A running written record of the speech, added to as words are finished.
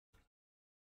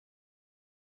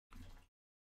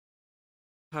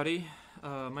Howdy,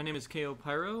 my name is KO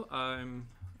Pyro. I'm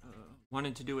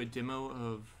wanted to do a demo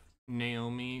of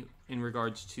Naomi in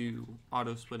regards to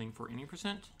auto splitting for any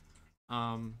percent.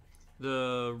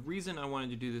 The reason I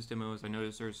wanted to do this demo is I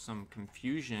noticed there's some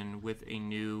confusion with a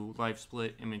new live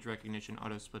split image recognition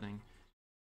auto splitting,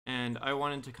 and I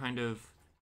wanted to kind of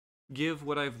give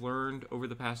what I've learned over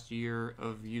the past year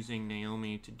of using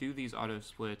Naomi to do these auto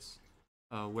splits,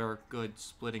 where good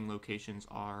splitting locations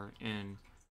are, and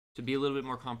to be a little bit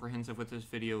more comprehensive with this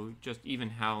video, just even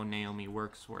how Naomi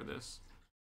works for this.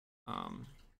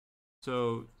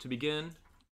 So to begin,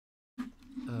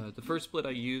 the first split I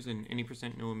use in any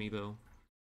percent no amiibo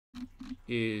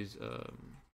is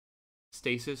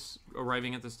stasis,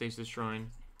 arriving at the stasis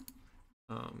shrine.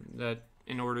 That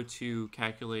in order to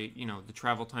calculate, the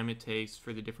travel time it takes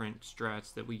for the different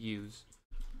strats that we use.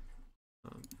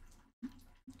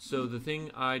 So the thing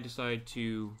I decide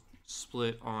to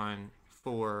split on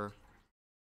for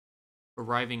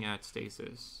arriving at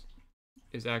stasis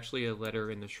is actually a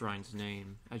letter in the shrine's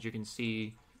name. As you can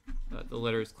see, the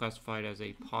letter is classified as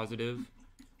a positive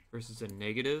versus a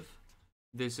negative.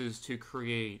 This is to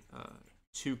create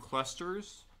two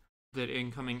clusters that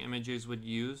incoming images would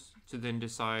use to then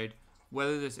decide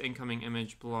whether this incoming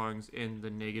image belongs in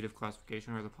the negative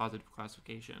classification or the positive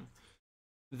classification.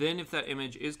 Then if that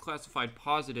image is classified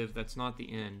positive, that's not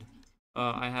the end.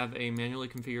 I have a manually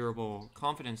configurable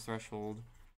confidence threshold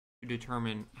to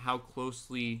determine how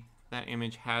closely that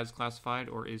image has classified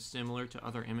or is similar to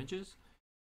other images.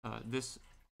 This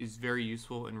is very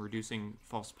useful in reducing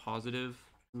false positive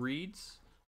reads,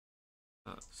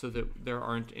 so that there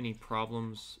aren't any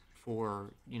problems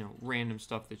for random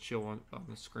stuff that show on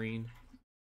the screen.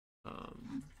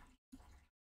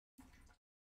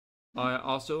 I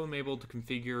also am able to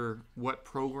configure what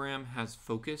program has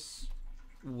focus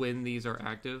when these are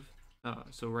active.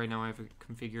 So right now I have it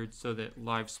configured so that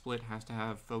live split has to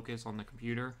have focus on the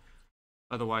computer.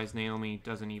 Otherwise, Naomi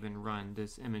doesn't even run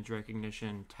this image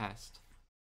recognition test.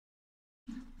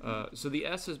 So the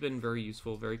S has been very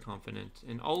useful, very confident,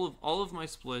 and all of my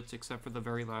splits except for the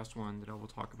very last one that I will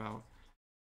talk about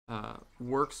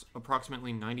works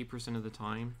approximately 90% of the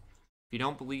time. If you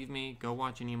don't believe me, go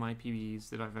watch any of my PBs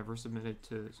that I've ever submitted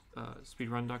to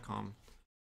speedrun.com.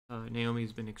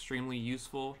 Naomi's been extremely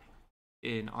useful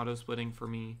in auto splitting for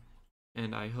me,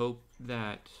 and I hope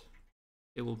that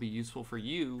it will be useful for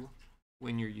you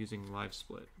when you're using live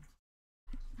split.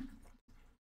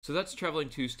 So that's traveling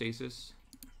to stasis.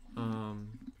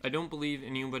 I don't believe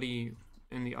anybody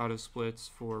in the auto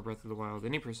splits for Breath of the Wild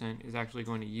any percent is actually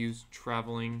going to use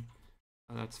traveling.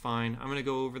 That's fine. I'm going to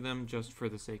go over them just for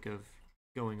the sake of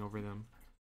going over them.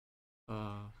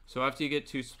 So after you get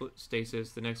to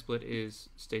stasis, the next split is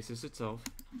stasis itself.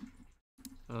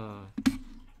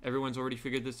 Everyone's already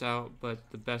figured this out, but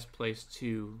the best place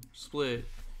to split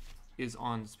is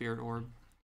on the spirit orb.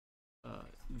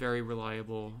 Very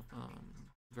reliable,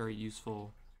 very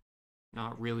useful,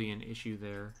 not really an issue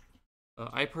there.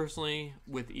 I personally,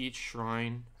 with each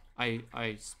shrine,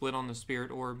 I split on the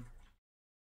spirit orb,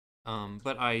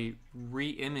 but I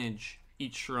re-image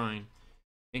each shrine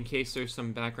in case there's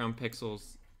some background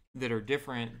pixels that are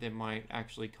different that might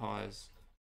actually cause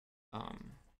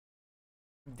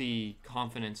the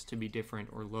confidence to be different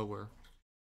or lower.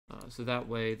 So that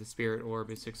way the spirit orb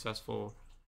is successful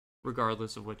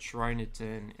regardless of what shrine it's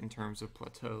in terms of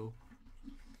plateau.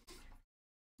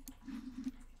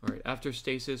 Alright, after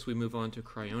stasis we move on to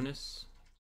cryonis.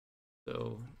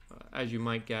 So as you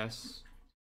might guess,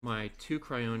 my 2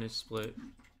 cryonis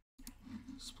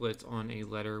splits on a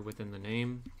letter within the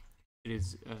name. It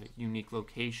is a unique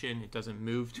location. It doesn't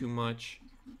move too much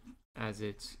as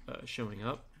it's showing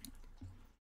up.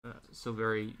 So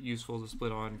very useful to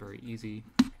split on, very easy,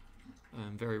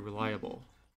 and very reliable.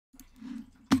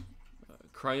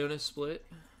 Cryonis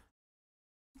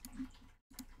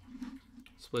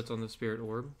splits on the spirit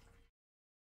orb.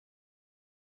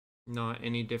 Not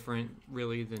any different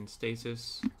really than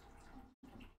stasis.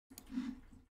 And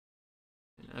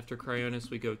after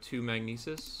cryonis we go to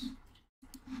magnesis.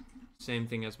 Same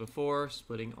thing as before,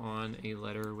 splitting on a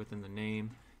letter within the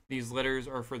name. These letters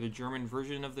are for the German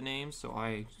version of the name, so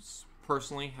I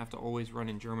personally have to always run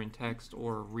in German text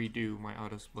or redo my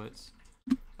auto splits.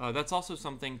 That's also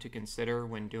something to consider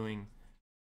when doing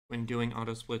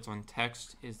auto splits on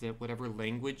text, is that whatever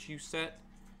language you set,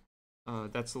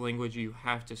 that's the language you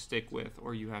have to stick with,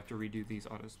 or you have to redo these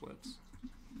auto splits.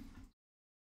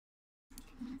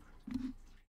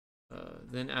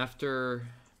 Then after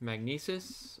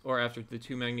magnesis, or after the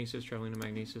 2 magnesis, traveling to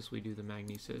magnesis, we do the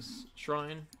magnesis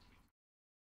shrine.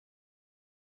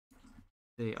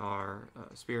 They are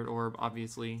spirit orb,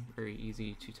 obviously, very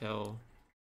easy to tell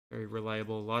Very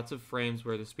reliable. Lots of frames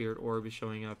where the spirit orb is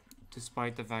showing up,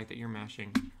 despite the fact that you're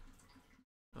mashing.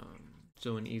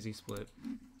 So an easy split.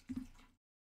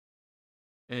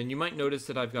 And you might notice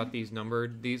that I've got these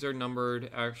numbered. These are numbered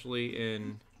actually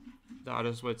in the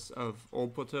auto splits of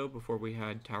old botw before we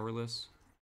had towerless.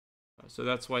 So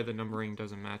that's why the numbering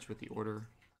doesn't match with the order.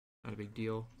 Not a big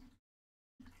deal.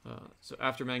 So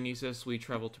after Magnesis, we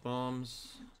travel to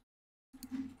bombs.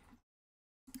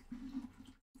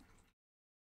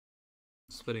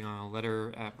 Splitting on a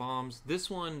letter at bombs. This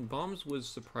one, bombs was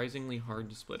surprisingly hard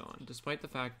to split on, despite the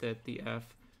fact that the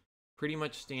F pretty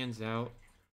much stands out.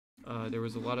 There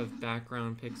was a lot of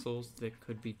background pixels that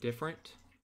could be different.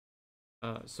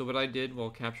 So what I did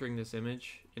while capturing this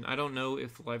image, and I don't know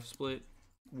if live split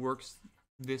works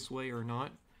this way or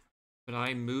not, but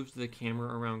I moved the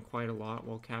camera around quite a lot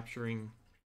while capturing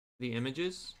the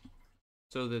images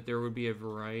so that there would be a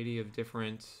variety of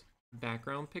different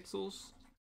background pixels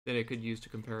that I could use to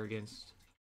compare against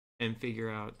and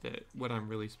figure out that what I'm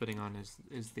really splitting on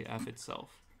is the F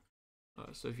itself.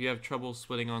 So if you have trouble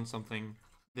splitting on something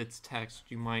that's text,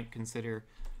 you might consider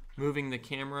moving the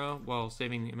camera while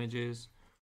saving the images,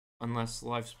 unless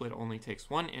live split only takes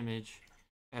one image,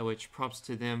 at which props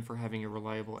to them for having a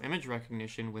reliable image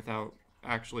recognition without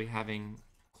actually having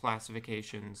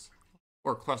classifications,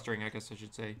 or clustering, I guess I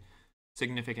should say,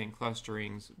 significant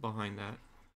clusterings behind that.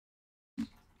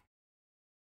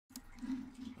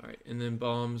 Alright, and then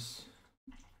bombs,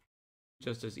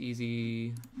 just as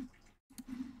easy,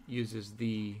 uses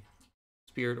the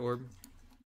spirit orb.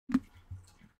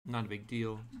 Not a big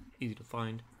deal, easy to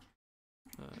find.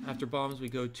 After bombs, we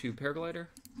go to paraglider,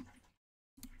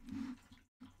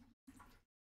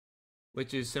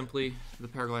 which is simply the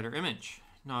paraglider image.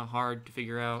 Not hard to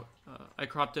figure out. I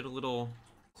cropped it a little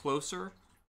closer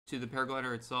to the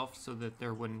paraglider itself so that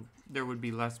there would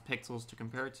be less pixels to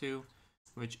compare it to,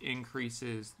 which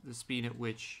increases the speed at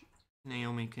which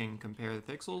Naomi can compare the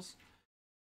pixels.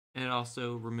 And it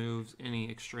also removes any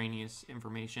extraneous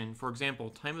information. For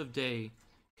example, time of day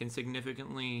can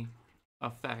significantly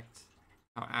affect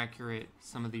how accurate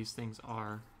some of these things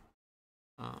are.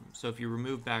 So if you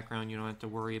remove background, you don't have to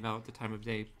worry about the time of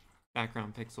day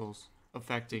background pixels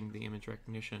affecting the image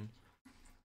recognition.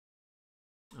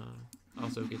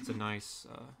 Also gets a nice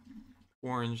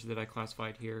orange that I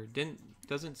classified here.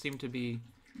 Doesn't seem to be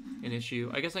an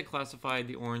issue. I guess I classified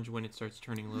the orange when it starts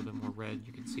turning a little bit more red.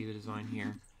 You can see the design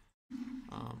here.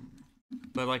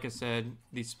 But like I said,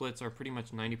 these splits are pretty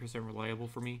much 90% reliable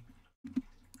for me.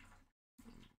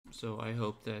 So I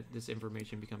hope that this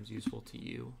information becomes useful to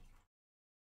you.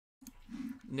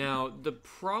 Now, the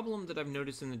problem that I've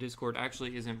noticed in the Discord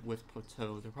actually isn't with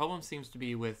Plateau. The problem seems to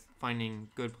be with finding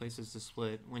good places to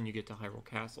split when you get to Hyrule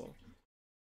Castle.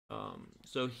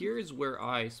 So here's where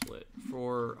I split.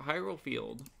 For Hyrule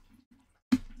Field,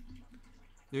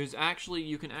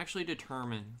 you can actually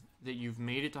determine that you've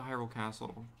made it to Hyrule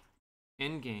Castle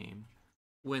in-game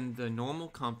when the normal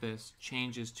compass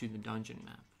changes to the dungeon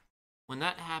map. When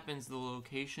that happens, the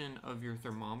location of your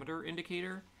thermometer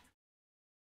indicator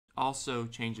also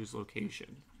changes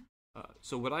location.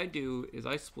 So what I do is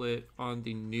I split on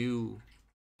the new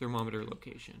thermometer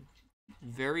location.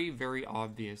 Very, very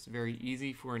obvious, very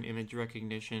easy for an image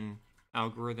recognition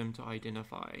algorithm to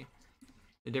identify.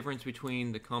 The difference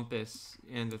between the compass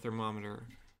and the thermometer,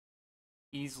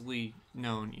 easily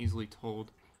known, easily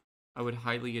told. I would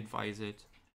highly advise it.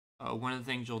 One of the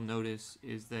things you'll notice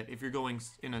is that if you're going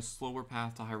in a slower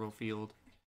path to Hyrule Field,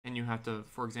 and you have to,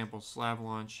 for example, slab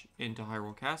launch into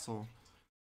Hyrule Castle,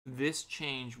 this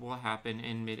change will happen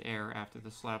in mid-air after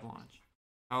the slab launch.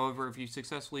 However, if you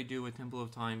successfully do a Temple of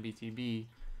Time BTB,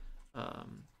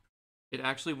 it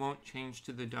actually won't change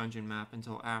to the dungeon map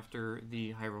until after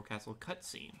the Hyrule Castle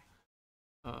cutscene.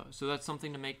 So that's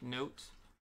something to make note.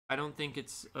 I don't think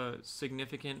it's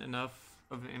significant enough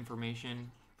of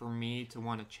information for me to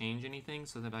want to change anything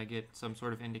so that I get some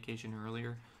sort of indication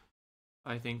earlier.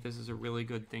 I think this is a really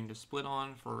good thing to split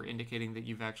on for indicating that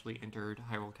you've actually entered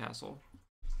Hyrule Castle.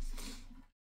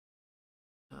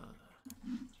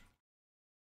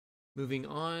 Moving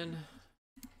on,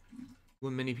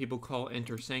 what many people call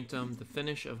Enter Sanctum, the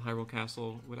finish of Hyrule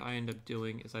Castle, what I end up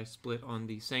doing is I split on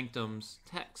the Sanctum's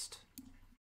text,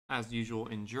 as usual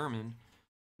in German.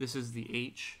 This is the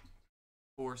H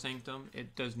for Sanctum.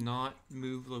 It does not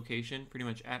move location pretty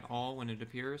much at all when it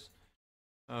appears.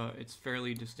 It's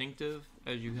fairly distinctive,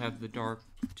 as you have the dark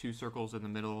two circles in the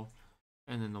middle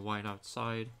and then the white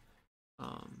outside.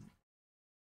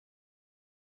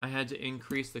 I had to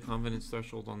increase the confidence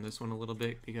threshold on this one a little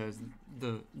bit because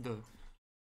the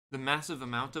massive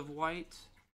amount of white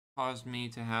caused me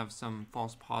to have some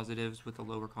false positives with the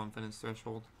lower confidence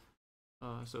threshold.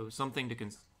 So something to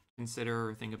consider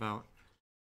or think about.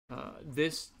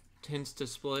 This tends to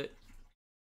split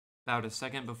about a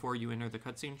second before you enter the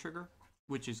cutscene trigger,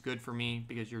 which is good for me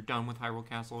because you're done with Hyrule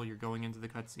Castle, you're going into the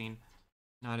cutscene,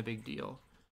 not a big deal.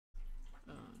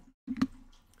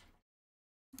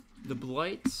 The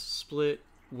Blight split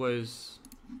was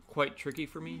quite tricky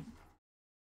for me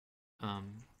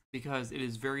because it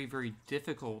is very, very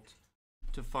difficult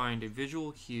to find a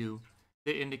visual cue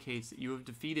that indicates that you have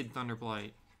defeated Thunder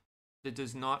Blight that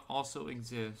does not also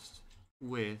exist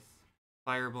with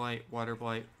Fire Blight, Water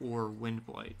Blight, or Wind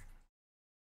Blight.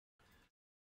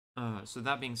 So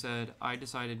that being said, I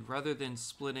decided rather than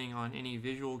splitting on any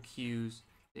visual cues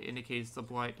that indicates the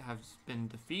Blight has been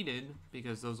defeated,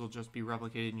 because those will just be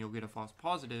replicated and you'll get a false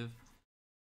positive,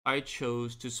 I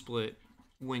chose to split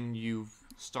when you've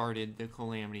started the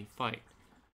Calamity fight,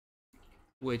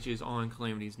 which is on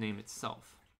Calamity's name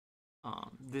itself.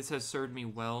 This has served me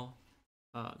well.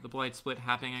 The Blight split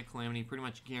happening at Calamity pretty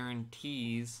much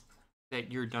guarantees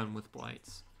that you're done with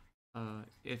Blights.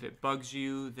 If it bugs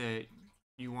you that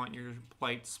you want your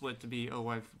Blight split to be, oh,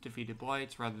 I've defeated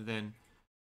Blights, rather than,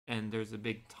 and there's a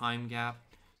big time gap,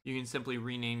 you can simply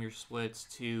rename your splits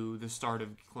to the start of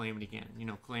Calamity Ganon. You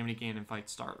know, Calamity Ganon fight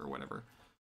start or whatever.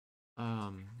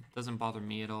 Doesn't bother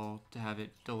me at all to have it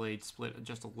delayed split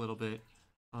just a little bit.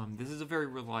 This is a very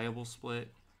reliable split,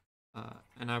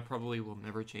 and I probably will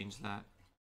never change that.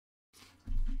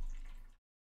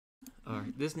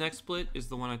 This next split is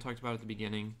the one I talked about at the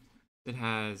beginning. That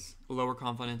has lower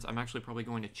confidence. I'm actually probably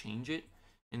going to change it,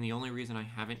 and the only reason I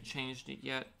haven't changed it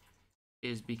yet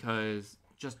is because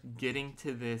just getting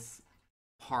to this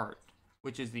part,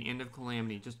 which is the end of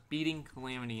Calamity, just beating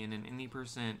Calamity in an any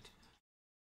percent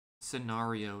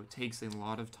scenario takes a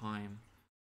lot of time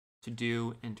to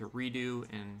do and to redo,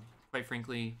 and quite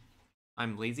frankly,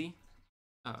 I'm lazy.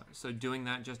 So doing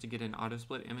that just to get an auto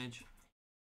split image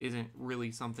isn't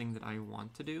really something that I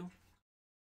want to do.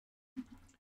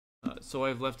 So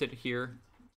I've left it here.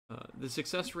 The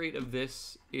success rate of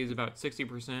this is about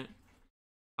 60%.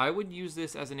 I would use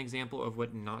this as an example of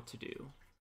what not to do.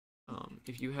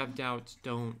 If you have doubts,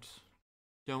 don't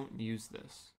use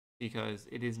this, because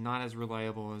it is not as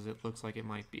reliable as it looks like it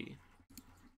might be.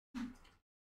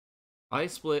 I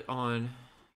split on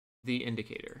the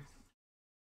indicator.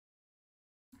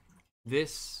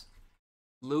 This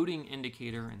loading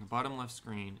indicator in the bottom left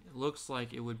screen, it looks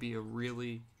like it would be a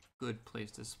really good place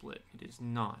to split. It is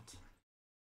not.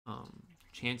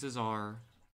 Chances are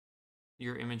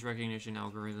your image recognition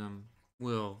algorithm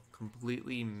will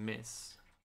completely miss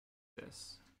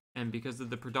this. And because of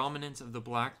the predominance of the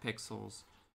black pixels,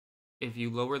 if you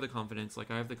lower the confidence,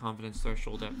 like I have the confidence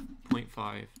threshold at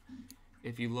 0.5,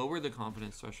 if you lower the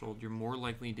confidence threshold, you're more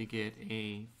likely to get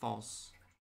a false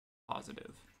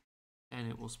positive. And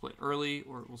it will split early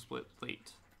or it will split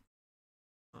late.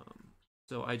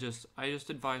 So I just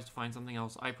advise to find something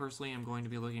else. I personally am going to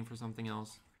be looking for something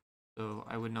else. So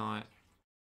I would not,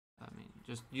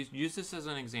 just use this as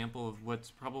an example of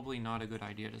what's probably not a good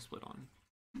idea to split on.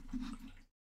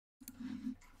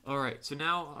 Alright, so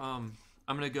now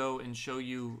I'm going to go and show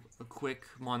you a quick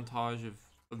montage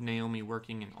of Naomi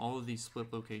working in all of these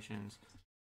split locations,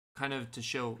 kind of to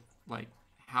show like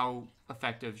how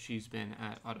effective she's been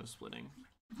at auto splitting.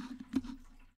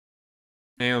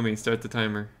 Naomi, start the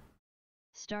timer.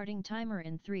 Starting timer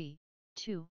in 3,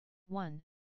 2, 1,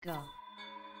 go.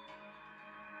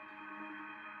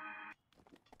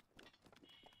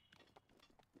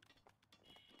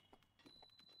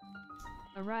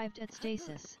 Arrived at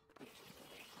stasis.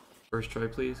 First try,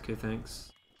 please. Okay,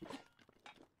 thanks.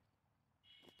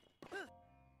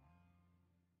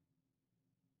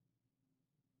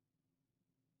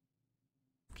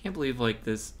 Can't believe like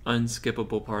this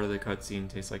unskippable part of the cutscene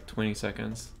takes like 20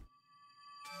 seconds.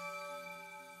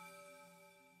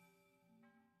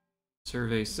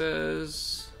 Survey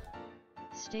says...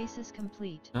 Stasis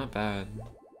complete. Not bad.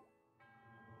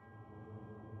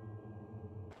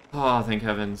 Oh, thank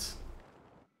heavens.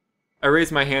 I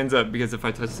raised my hands up because if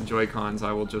I touch the Joy-Cons,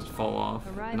 I will just fall off,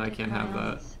 and I can't have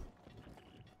that.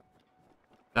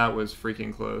 That was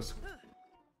freaking close.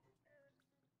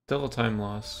 Still a time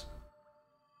loss.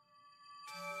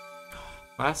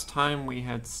 Last time we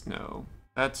had snow.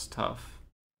 That's tough.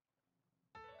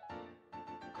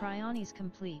 Cryoni's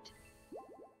complete.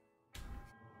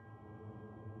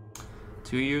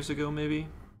 2 years ago, maybe?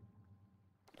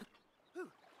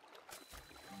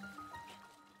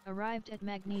 Arrived at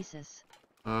Magnesis.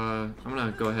 I'm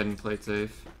gonna go ahead and play it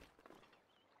safe.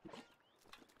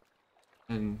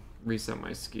 And reset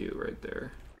my skew right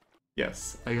there.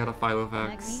 Yes, I got a Philo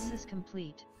fax. Magnesis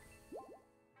complete.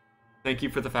 Thank you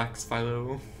for the fax,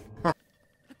 Philo.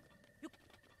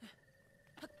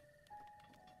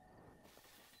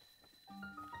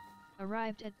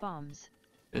 Arrived at bombs.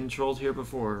 Been trolled here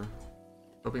before.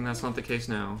 Hoping that's not the case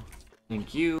now.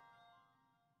 Thank you.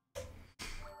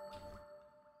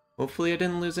 Hopefully I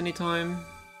didn't lose any time,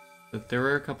 but there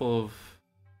were a couple of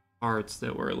parts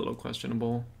that were a little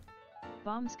questionable.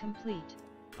 Bombs complete.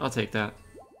 I'll take that.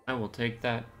 I will take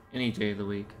that any day of the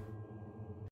week.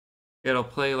 It'll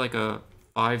play like a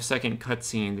 5-second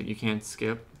cutscene that you can't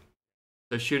skip.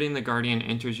 So shooting the Guardian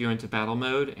enters you into battle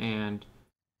mode and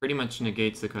pretty much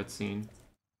negates the cutscene.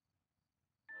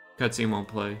 Cutscene won't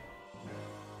play.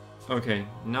 Okay,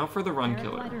 now for the run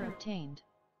killer. Paraglider obtained.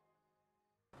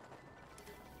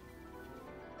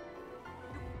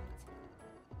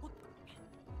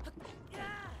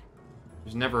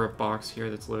 There's never a box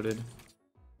here that's loaded.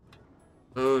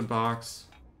 Load box.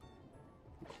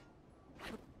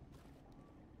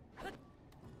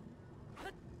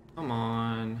 Come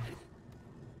on.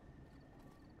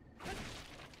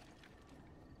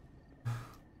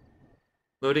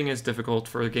 Loading is difficult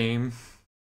for a game.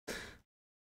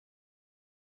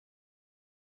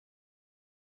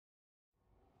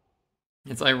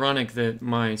 It's ironic that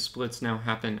my splits now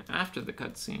happen after the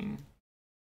cutscene,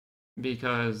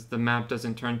 because the map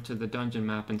doesn't turn to the dungeon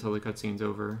map until the cutscene's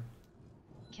over.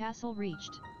 Castle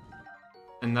reached.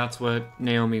 And that's what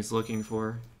Naomi's looking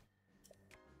for.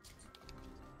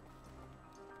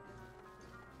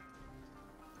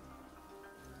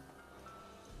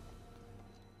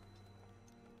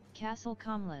 Castle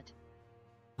Comlet.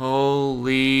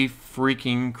 Holy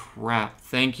freaking crap.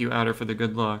 Thank you, Outer, for the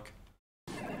good luck.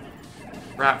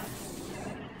 Crap.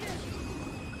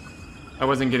 I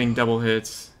wasn't getting double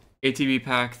hits. ATB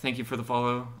Pack, thank you for the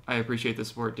follow. I appreciate the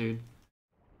support, dude.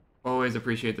 Always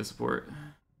appreciate the support.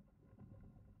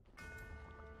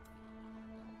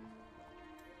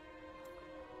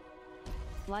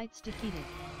 Lights defeated.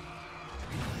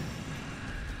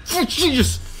 Oh,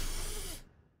 Jesus!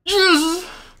 Jesus!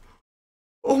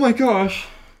 Oh my gosh.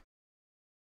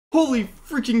 Holy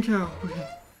freaking cow.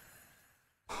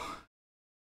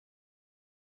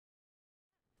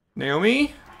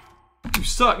 Naomi? You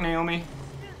suck, Naomi.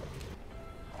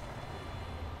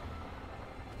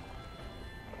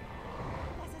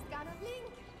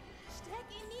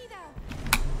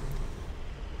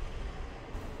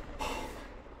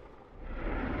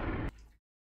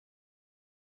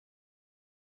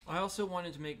 I also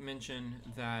wanted to make mention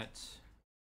that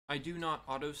I do not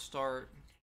auto start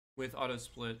with auto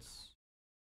splits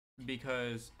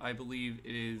because I believe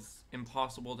it is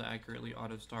impossible to accurately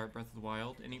auto start Breath of the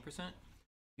Wild any percent.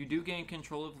 You do gain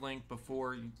control of Link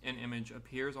before an image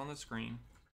appears on the screen.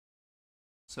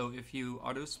 So if you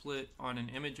auto split on an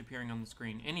image appearing on the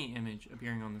screen, any image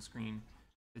appearing on the screen,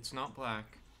 it's not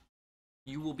black,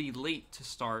 you will be late to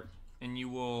start and you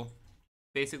will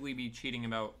basically be cheating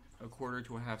about a quarter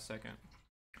to a half second.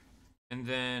 And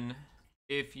then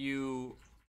if you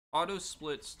auto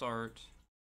split start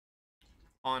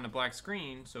on a black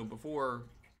screen, so before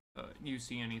you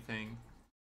see anything,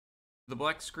 the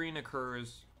black screen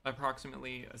occurs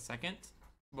approximately a second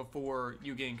before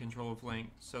you gain control of Link,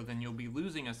 so then you'll be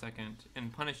losing a second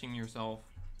and punishing yourself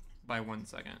by 1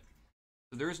 second.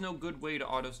 So there is no good way to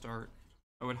auto start.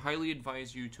 I would highly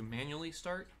advise you to manually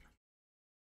start.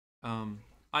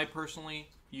 I personally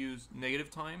use negative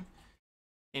time,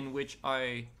 in which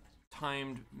I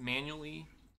timed manually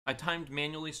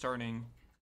starting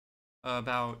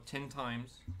about 10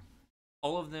 times.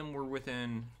 All of them were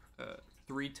within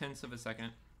 0.3 of a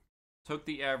second. Took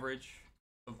the average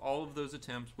of all of those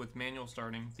attempts with manual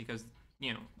starting, because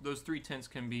you know those 0.3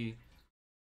 can be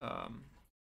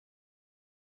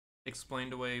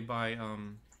explained away by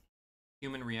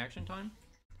human reaction time.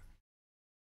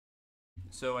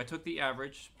 So I took the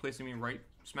average, placing me right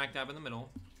smack dab in the middle,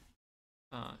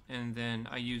 and then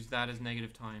I used that as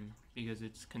negative time because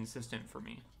it's consistent for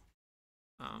me.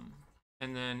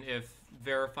 And then if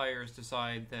verifiers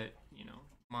decide that, you know,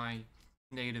 my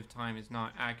negative time is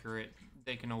not accurate,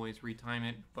 they can always retime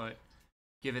it, but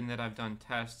given that I've done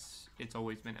tests, it's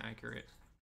always been accurate.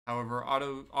 However,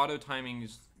 auto timing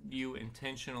is you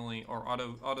intentionally, or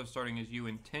auto starting is you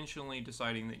intentionally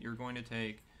deciding that you're going to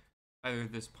take either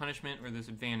this punishment or this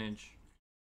advantage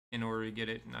in order to get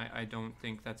it, and I don't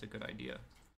think that's a good idea.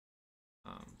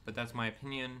 But that's my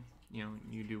opinion. You know,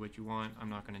 you do what you want. I'm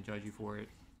not going to judge you for it.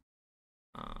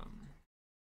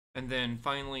 And then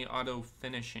finally, auto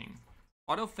finishing.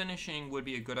 Auto finishing would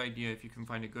be a good idea if you can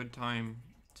find a good time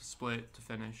to split to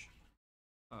finish.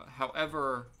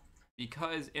 However,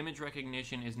 because image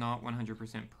recognition is not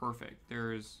 100% perfect,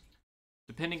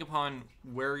 depending upon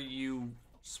where you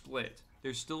split,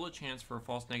 there's still a chance for a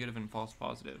false negative and false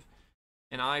positive.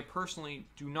 And I personally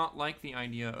do not like the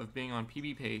idea of being on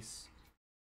PB pace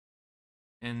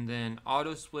and then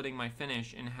auto splitting my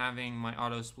finish and having my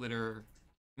auto splitter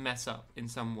mess up in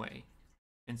some way.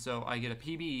 And so I get a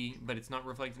PB, but it's not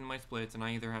reflected in my splits, and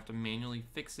I either have to manually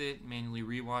fix it, manually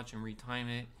rewatch and retime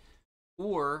it,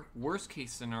 or worst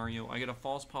case scenario, I get a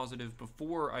false positive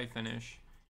before I finish,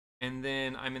 and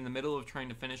then I'm in the middle of trying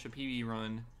to finish a PB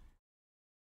run,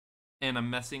 and I'm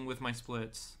messing with my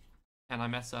splits, and I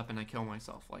mess up and I kill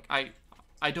myself. Like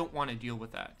I don't want to deal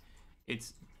with that.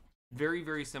 It's very,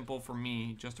 very simple for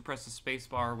me just to press the space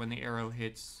bar when the arrow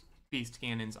hits Beast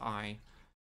Cannon's eye.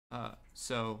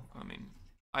 So I mean,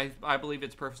 I believe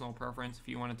it's personal preference. If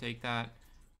you want to take that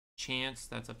chance,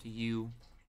 that's up to you.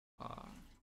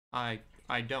 I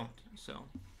don't. So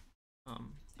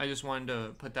I just wanted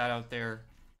to put that out there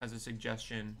as a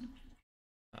suggestion.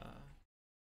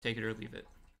 Take it or leave it.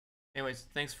 Anyways,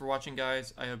 thanks for watching,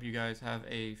 guys. I hope you guys have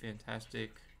a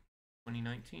fantastic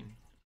 2019.